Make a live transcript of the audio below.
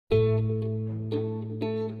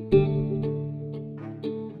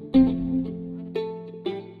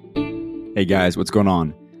Hey guys, what's going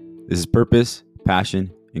on? This is Purpose,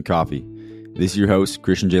 Passion, and Coffee. This is your host,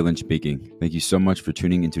 Christian J. Lynch speaking. Thank you so much for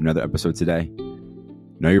tuning into another episode today.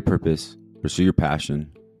 Know your purpose, pursue your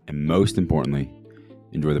passion, and most importantly,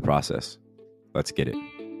 enjoy the process. Let's get it.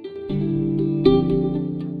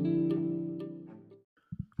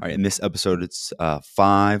 All right, in this episode, it's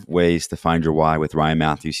 5 ways to find your why with Ryan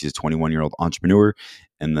Matthews. He's a 21-year-old entrepreneur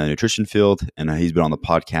in the nutrition field, and he's been on the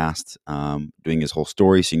podcast doing his whole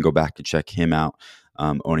story, so you can go back and check him out,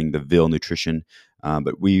 owning the Ville Nutrition.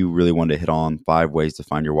 But we really wanted to hit on 5 ways to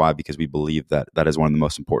find your why because we believe that that is one of the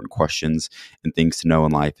most important questions and things to know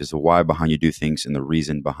in life is the why behind you do things and the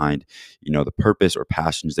reason behind, the purpose or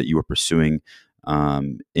passions that you are pursuing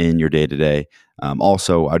in your day-to-day.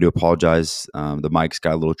 Also, I do apologize. The mics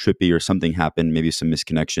got a little trippy or something happened, maybe some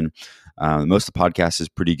misconnection. Most of the podcast is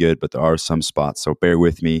pretty good, but there are some spots, so bear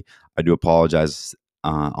with me. I do apologize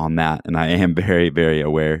on that, and I am very, very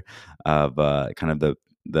aware of kind of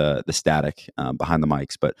the static behind the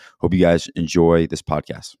mics, but hope you guys enjoy this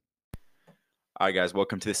podcast. All right, guys,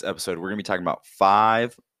 welcome to this episode. We're going to be talking about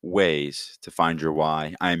 5 ways to find your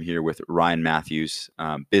why. I am here with Ryan Matthews,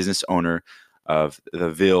 business owner of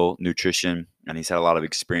the Ville Nutrition, and he's had a lot of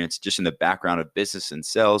experience just in the background of business and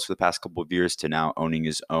sales for the past couple of years to now owning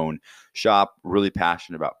his own shop. Really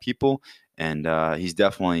passionate about people, and he's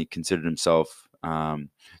definitely considered himself to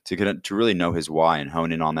really know his why and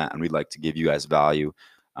hone in on that. And we'd like to give you guys value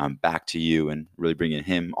back to you and really bringing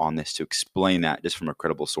him on this to explain that just from a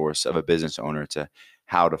credible source of a business owner to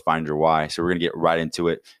how to find your why. So we're going to get right into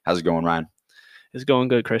it. How's it going, Ryan? It's going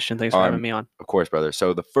good, Christian. Thanks for having me on. Of course, brother.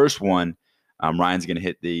 So the first one, Ryan's going to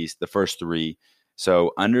hit the first 3.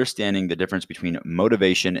 So understanding the difference between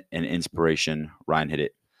motivation and inspiration. Ryan, hit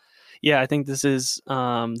it. Yeah, I think this is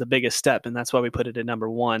the biggest step, and that's why we put it at number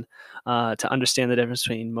 1, to understand the difference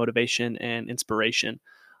between motivation and inspiration.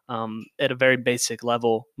 At a very basic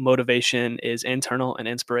level, motivation is internal and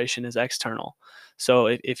inspiration is external. So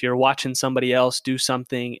if you're watching somebody else do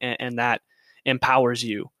something and that empowers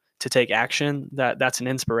you to take action, that's an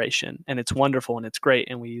inspiration, and it's wonderful and it's great,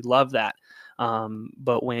 and we love that.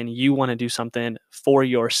 But when you want to do something for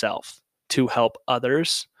yourself to help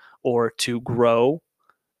others or to grow,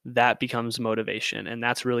 that becomes motivation. And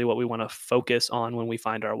that's really what we want to focus on when we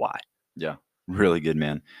find our why. Yeah, really good,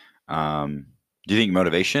 man. Do you think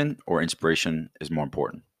motivation or inspiration is more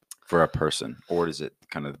important for a person, or is it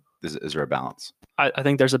is there a balance? I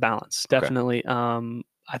think there's a balance, definitely. Okay.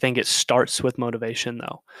 I think it starts with motivation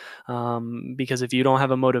though, because if you don't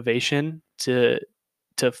have a motivation to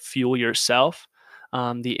fuel yourself,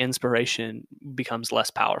 the inspiration becomes less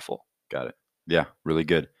powerful. Got it. Yeah, really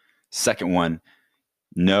good. Second one,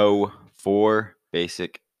 know 4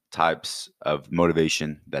 basic types of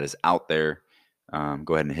motivation that is out there.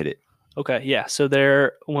 Go ahead and hit it. Okay, yeah. So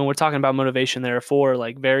when we're talking about motivation, there are 4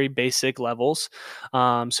 very basic levels.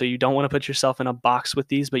 So you don't want to put yourself in a box with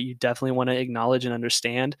these, but you definitely want to acknowledge and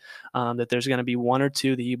understand that there's going to be 1 or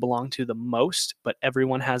 2 that you belong to the most, but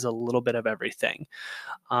everyone has a little bit of everything.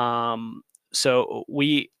 So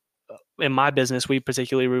in my business, we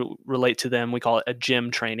particularly relate to them. We call it a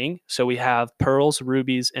gym training. So we have pearls,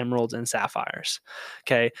 rubies, emeralds, and sapphires.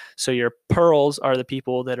 Okay. So your pearls are the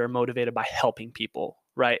people that are motivated by helping people,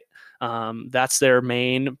 right? That's their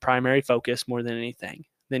main primary focus more than anything.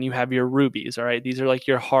 Then you have your rubies. All right. These are like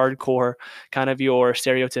your hardcore, kind of your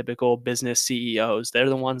stereotypical business CEOs. They're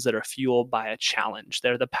the ones that are fueled by a challenge.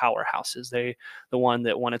 They're the powerhouses. They're the one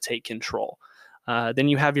that want to take control. Then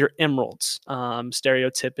you have your emeralds.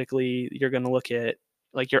 Stereotypically, you're going to look at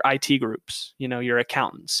like your IT groups, your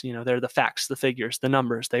accountants, they're the facts, the figures, the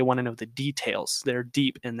numbers. They want to know the details. They're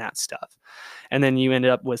deep in that stuff. And then you end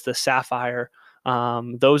up with the sapphire.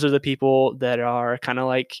 Those are the people that are kind of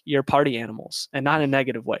like your party animals, and not in a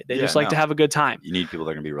negative way. They just like to have a good time. You need people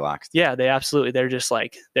that are going to be relaxed. Yeah, they're just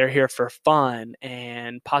like, they're here for fun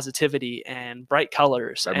and positivity and bright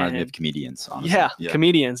colors. That reminds me of comedians, honestly. Yeah,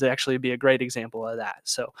 comedians actually be a great example of that.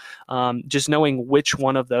 So just knowing which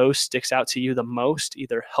one of those sticks out to you the most,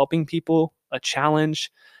 either helping people, a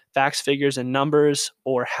challenge, facts, figures, and numbers,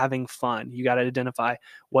 or having fun. You got to identify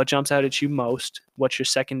what jumps out at you most, what your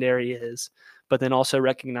secondary is, but then also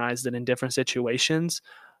recognize that in different situations,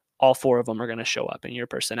 all 4 of them are going to show up in your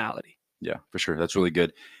personality. Yeah, for sure. That's really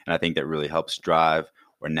good. And I think that really helps drive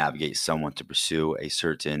or navigate someone to pursue a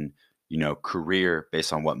certain, career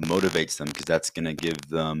based on what motivates them, because that's going to give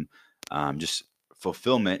them just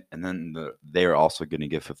fulfillment. And then they're also going to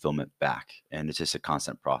give fulfillment back. And it's just a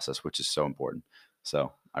constant process, which is so important.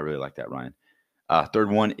 So I really like that, Ryan. Third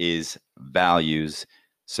one is values.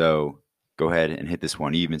 So go ahead and hit this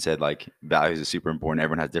one. You even said like values is super important.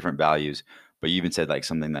 Everyone has different values, But you even said like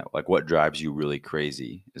something that like what drives you really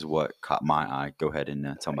crazy is what caught my eye. Go ahead and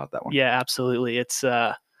tell me about that one. Yeah, absolutely. It's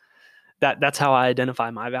that's how I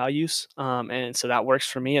identify my values. And so that works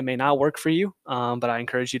for me. It may not work for you, but I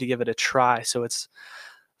encourage you to give it a try. So it's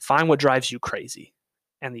find what drives you crazy.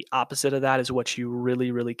 And the opposite of that is what you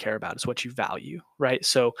really, really care about, is what you value, right?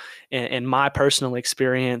 So in my personal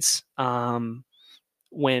experience,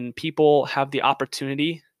 when people have the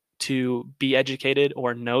opportunity to be educated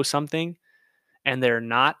or know something and they're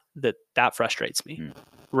not, that frustrates me,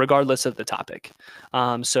 regardless of the topic.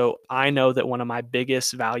 So I know that one of my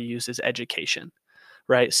biggest values is education,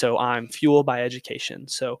 right? So I'm fueled by education.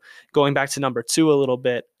 So going back to number 2 a little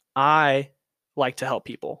bit, I like to help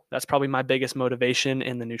people. That's probably my biggest motivation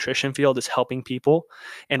in the nutrition field, is helping people.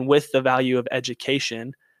 And with the value of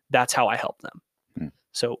education, that's how I help them.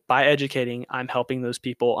 So by educating, I'm helping those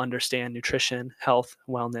people understand nutrition, health,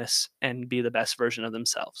 wellness, and be the best version of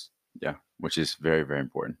themselves. Yeah, which is very, very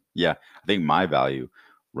important. Yeah, I think my value,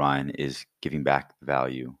 Ryan, is giving back the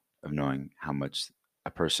value of knowing how much a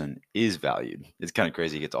person is valued. It's kind of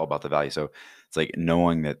crazy. It's all about the value. So it's like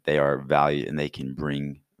knowing that they are valued and they can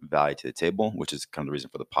bring value to the table, which is kind of the reason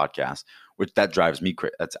for the podcast, which that drives me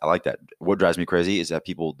crazy. I like that. What drives me crazy is that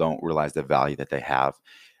people don't realize the value that they have,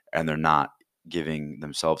 and they're not giving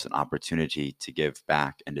themselves an opportunity to give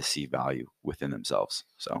back and to see value within themselves.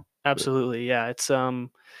 So absolutely. Yeah. It's,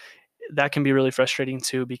 that can be really frustrating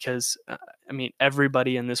too, because I mean,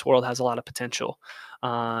 everybody in this world has a lot of potential.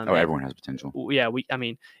 everyone has potential. Yeah, I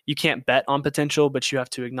mean, you can't bet on potential, but you have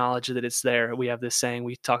to acknowledge that it's there. We have this saying,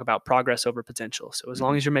 we talk about progress over potential. So as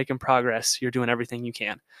long as you're making progress, you're doing everything you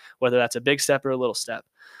can, whether that's a big step or a little step.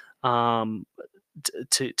 To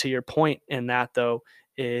your point in that though,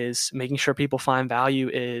 is making sure people find value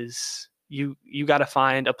is you got to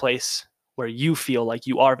find a place where you feel like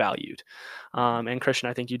you are valued. And Christian,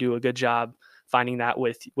 I think you do a good job finding that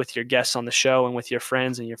with your guests on the show and with your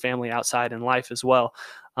friends and your family outside in life as well.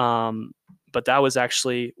 But that was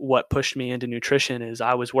actually what pushed me into nutrition. Is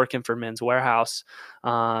I was working for Men's Warehouse,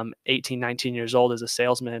 18, 19 years old, as a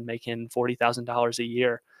salesman, making $40,000 a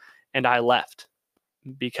year. And I left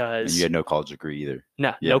because— And you had no college degree either.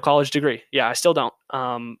 No college degree. Yeah, I still don't.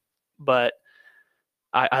 But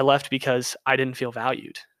I left because I didn't feel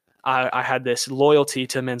valued. I had this loyalty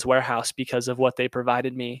to Men's Warehouse because of what they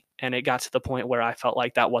provided me, and it got to the point where I felt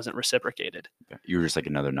like that wasn't reciprocated. You were just like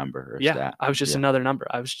another number or Yeah, stat. I was just another number.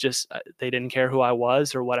 I was just, they didn't care who I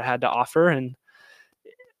was or what I had to offer, and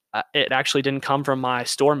it actually didn't come from my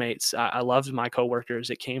store mates. I loved my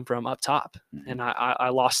coworkers. It came from up top, and I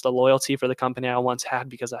lost the loyalty for the company I once had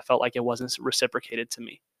because I felt like it wasn't reciprocated to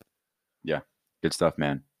me. Yeah, good stuff,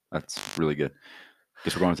 man. That's really good.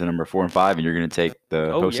 Guess we're going to number 4 and 5, and you're going to take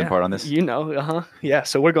the hosting part on this. Yeah.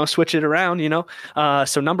 So we're going to switch it around.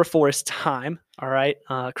 So number 4 is time. All right.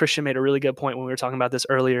 Christian made a really good point when we were talking about this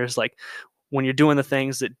earlier. Is like when you're doing the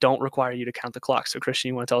things that don't require you to count the clock. So Christian,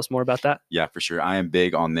 you want to tell us more about that? Yeah, for sure. I am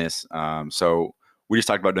big on this. So we just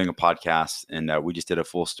talked about doing a podcast, and we just did a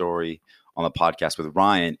full story on the podcast with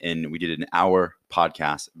Ryan, and we did an hour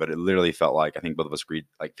podcast, but it literally felt like, I think both of us agreed,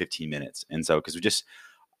 like 15 minutes. And so because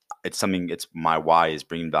it's my why is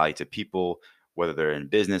bringing value to people, whether they're in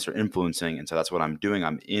business or influencing. And so that's what I'm doing.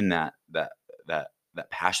 I'm in that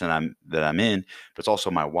passion that I'm in, but it's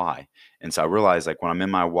also my why. And so I realized, like, when I'm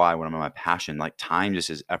in my why, when I'm in my passion, like, time just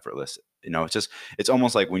is effortless. It's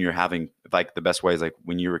almost like when you're having, like, the best way is like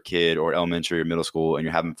when you were a kid or elementary or middle school and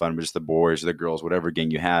you're having fun with just the boys or the girls, whatever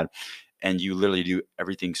gang you had. And you literally do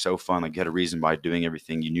everything so fun. Like, you had a reason why doing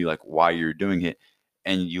everything. You knew, like, why you're doing it.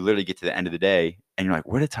 And you literally get to the end of the day and you're like,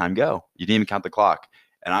 where did time go? You didn't even count the clock.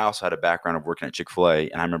 And I also had a background of working at Chick-fil-A.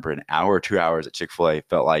 And I remember an hour or 2 hours at Chick-fil-A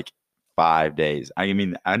felt like 5 days. I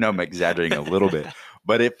mean, I know I'm exaggerating a little bit,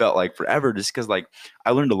 but it felt like forever, just because, like, I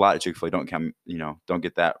learned a lot at Chick-fil-A. Don't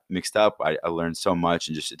get that mixed up. I learned so much,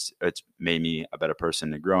 and just it's made me a better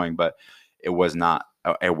person and growing, but it was not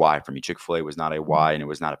a why for me. Chick-fil-A was not a why, and it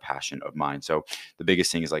was not a passion of mine. So the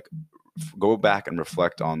biggest thing is, like, go back and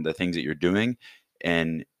reflect on the things that you're doing,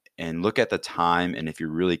 and look at the time. And if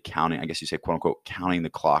you're really counting, I guess you say, quote unquote, counting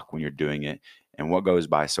the clock when you're doing it and what goes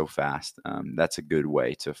by so fast, that's a good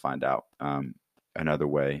way to find out another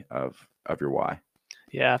way of your why.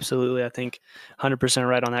 Yeah, absolutely. I think 100%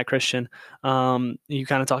 right on that, Christian. You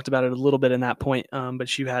kind of talked about it a little bit in that point,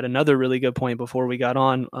 but you had another really good point before we got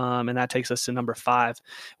on, and that takes us to number 5,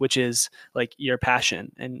 which is, like, your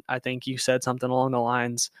passion. And I think you said something along the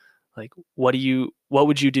lines, like, what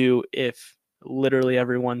would you do if literally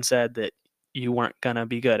everyone said that you weren't going to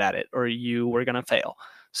be good at it or you were going to fail?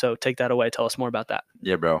 So take that away. Tell us more about that.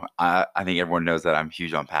 Yeah, bro. I think everyone knows that I'm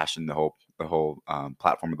huge on passion. The whole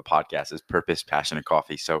platform of the podcast is purpose, passion, and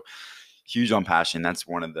coffee. So huge on passion. That's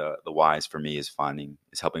one of the whys for me is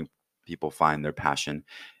helping people find their passion.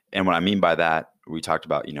 And what I mean by that, we talked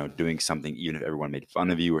about, doing something, even if everyone made fun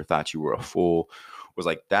of you or thought you were a fool, was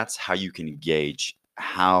like, that's how you can gauge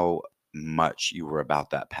how much you were about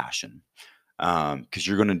that passion. Because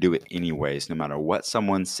you're going to do it anyways, no matter what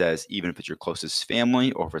someone says, even if it's your closest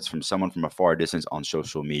family or if it's from someone from a far distance on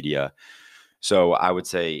social media. So I would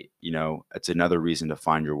say, it's another reason to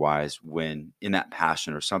find your whys when in that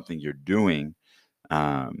passion or something you're doing.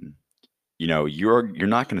 You're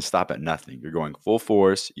not going to stop at nothing. You're going full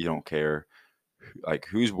force. You don't care like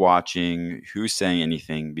who's watching, who's saying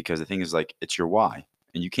anything, because the thing is like, it's your why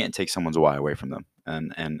and you can't take someone's why away from them.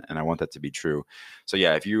 And I want that to be true. So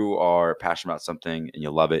yeah, if you are passionate about something and you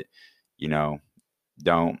love it, don't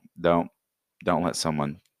let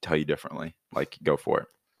someone tell you differently. Like, go for it.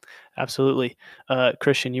 Absolutely.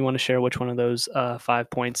 Christian, you want to share which one of those 5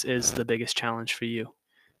 points is the biggest challenge for you?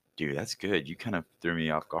 Dude, that's good. You kind of threw me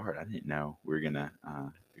off guard. I didn't know we were going to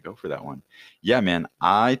go for that one. Yeah, man.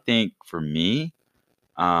 I think for me,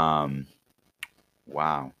 wow,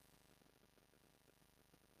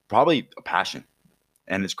 probably a passion.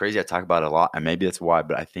 And it's crazy. I talk about it a lot, and maybe that's why,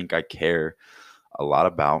 but I think I care a lot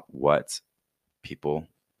about what people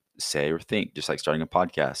say or think, just like starting a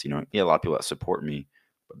podcast. A lot of people that support me,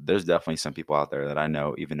 but there's definitely some people out there that I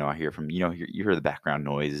know, even though I hear from, you hear the background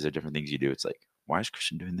noises or different things you do. It's like, why is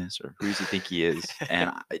Christian doing this? Or who does he think he is?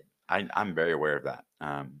 And I'm very aware of that.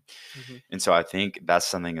 And so I think that's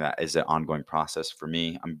something that is an ongoing process for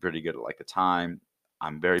me. I'm pretty good at like the time.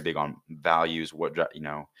 I'm very big on values, what I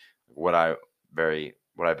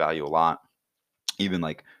value a lot, even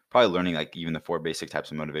like probably learning like even the 4 basic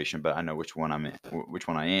types of motivation, but I know which one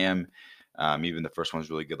I am. Even the first one is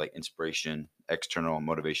really good, like inspiration, external,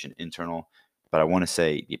 motivation, internal. But I want to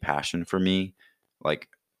say the passion for me, like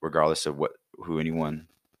regardless of what anyone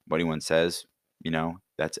says,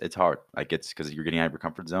 it's hard. Like it's because you're getting out of your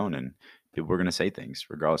comfort zone and people are going to say things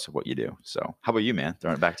regardless of what you do. So how about you, man?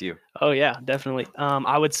 Throwing it back to you. Oh yeah, definitely.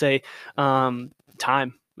 I would say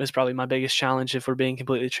time is probably my biggest challenge if we're being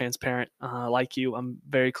completely transparent. Like you, I'm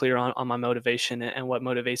very clear on my motivation and what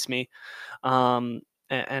motivates me.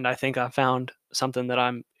 And I think I found something that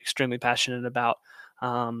I'm extremely passionate about.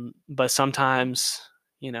 But sometimes,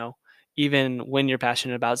 even when you're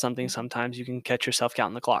passionate about something, sometimes you can catch yourself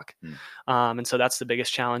counting the clock. And so that's the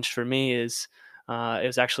biggest challenge for me is, it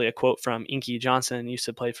was actually a quote from Inky Johnson, used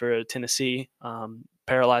to play for Tennessee,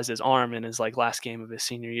 paralyzed his arm in his like last game of his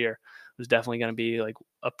senior year. It was definitely going to be like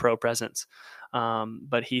a pro presence.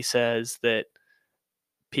 But he says that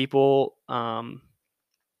people don't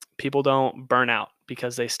burn out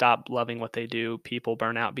because they stop loving what they do. People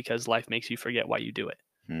burn out because life makes you forget why you do it.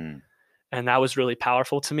 And that was really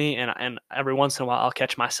powerful to me. And every once in a while I'll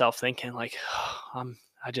catch myself thinking like, I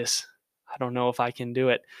don't know if I can do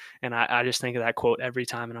it. And I just think of that quote every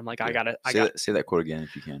time. And I'm like, yeah. Say that quote again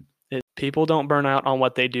if you can. People don't burn out on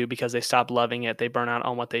what they do because they stop loving it. They burn out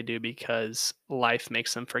on what they do because life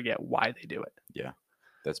makes them forget why they do it. Yeah,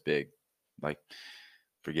 that's big. Like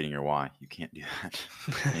forgetting your why. You can't do that.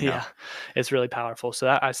 Yeah, it's really powerful.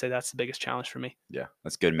 So I say that's the biggest challenge for me. Yeah,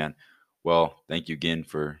 that's good, man. Well, thank you again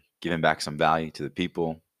for giving back some value to the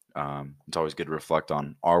people. It's always good to reflect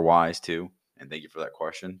on our whys too. And thank you for that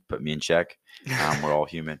question. Put me in check. We're all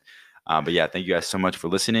human. But yeah, thank you guys so much for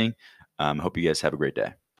listening. Hope you guys have a great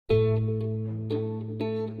day.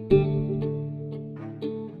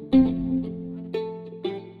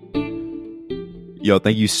 Yo,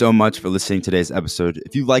 thank you so much for listening to today's episode.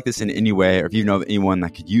 If you like this in any way, or if you know of anyone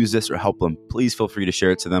that could use this or help them, please feel free to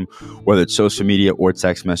share it to them, whether it's social media or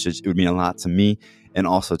text message. It would mean a lot to me and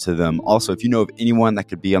also to them. Also, if you know of anyone that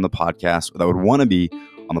could be on the podcast or that would want to be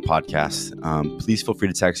on the podcast, please feel free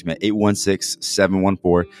to text me at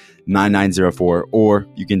 816-714-9904, or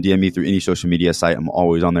you can DM me through any social media site. I'm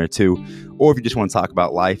always on there too. Or if you just want to talk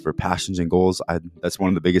about life or passions and goals, that's one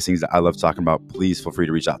of the biggest things that I love talking about. Please feel free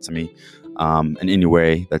to reach out to me in any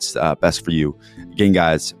way that's best for you. Again,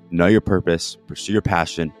 guys, know your purpose, pursue your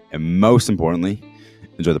passion, and most importantly,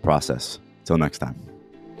 enjoy the process. Till next time.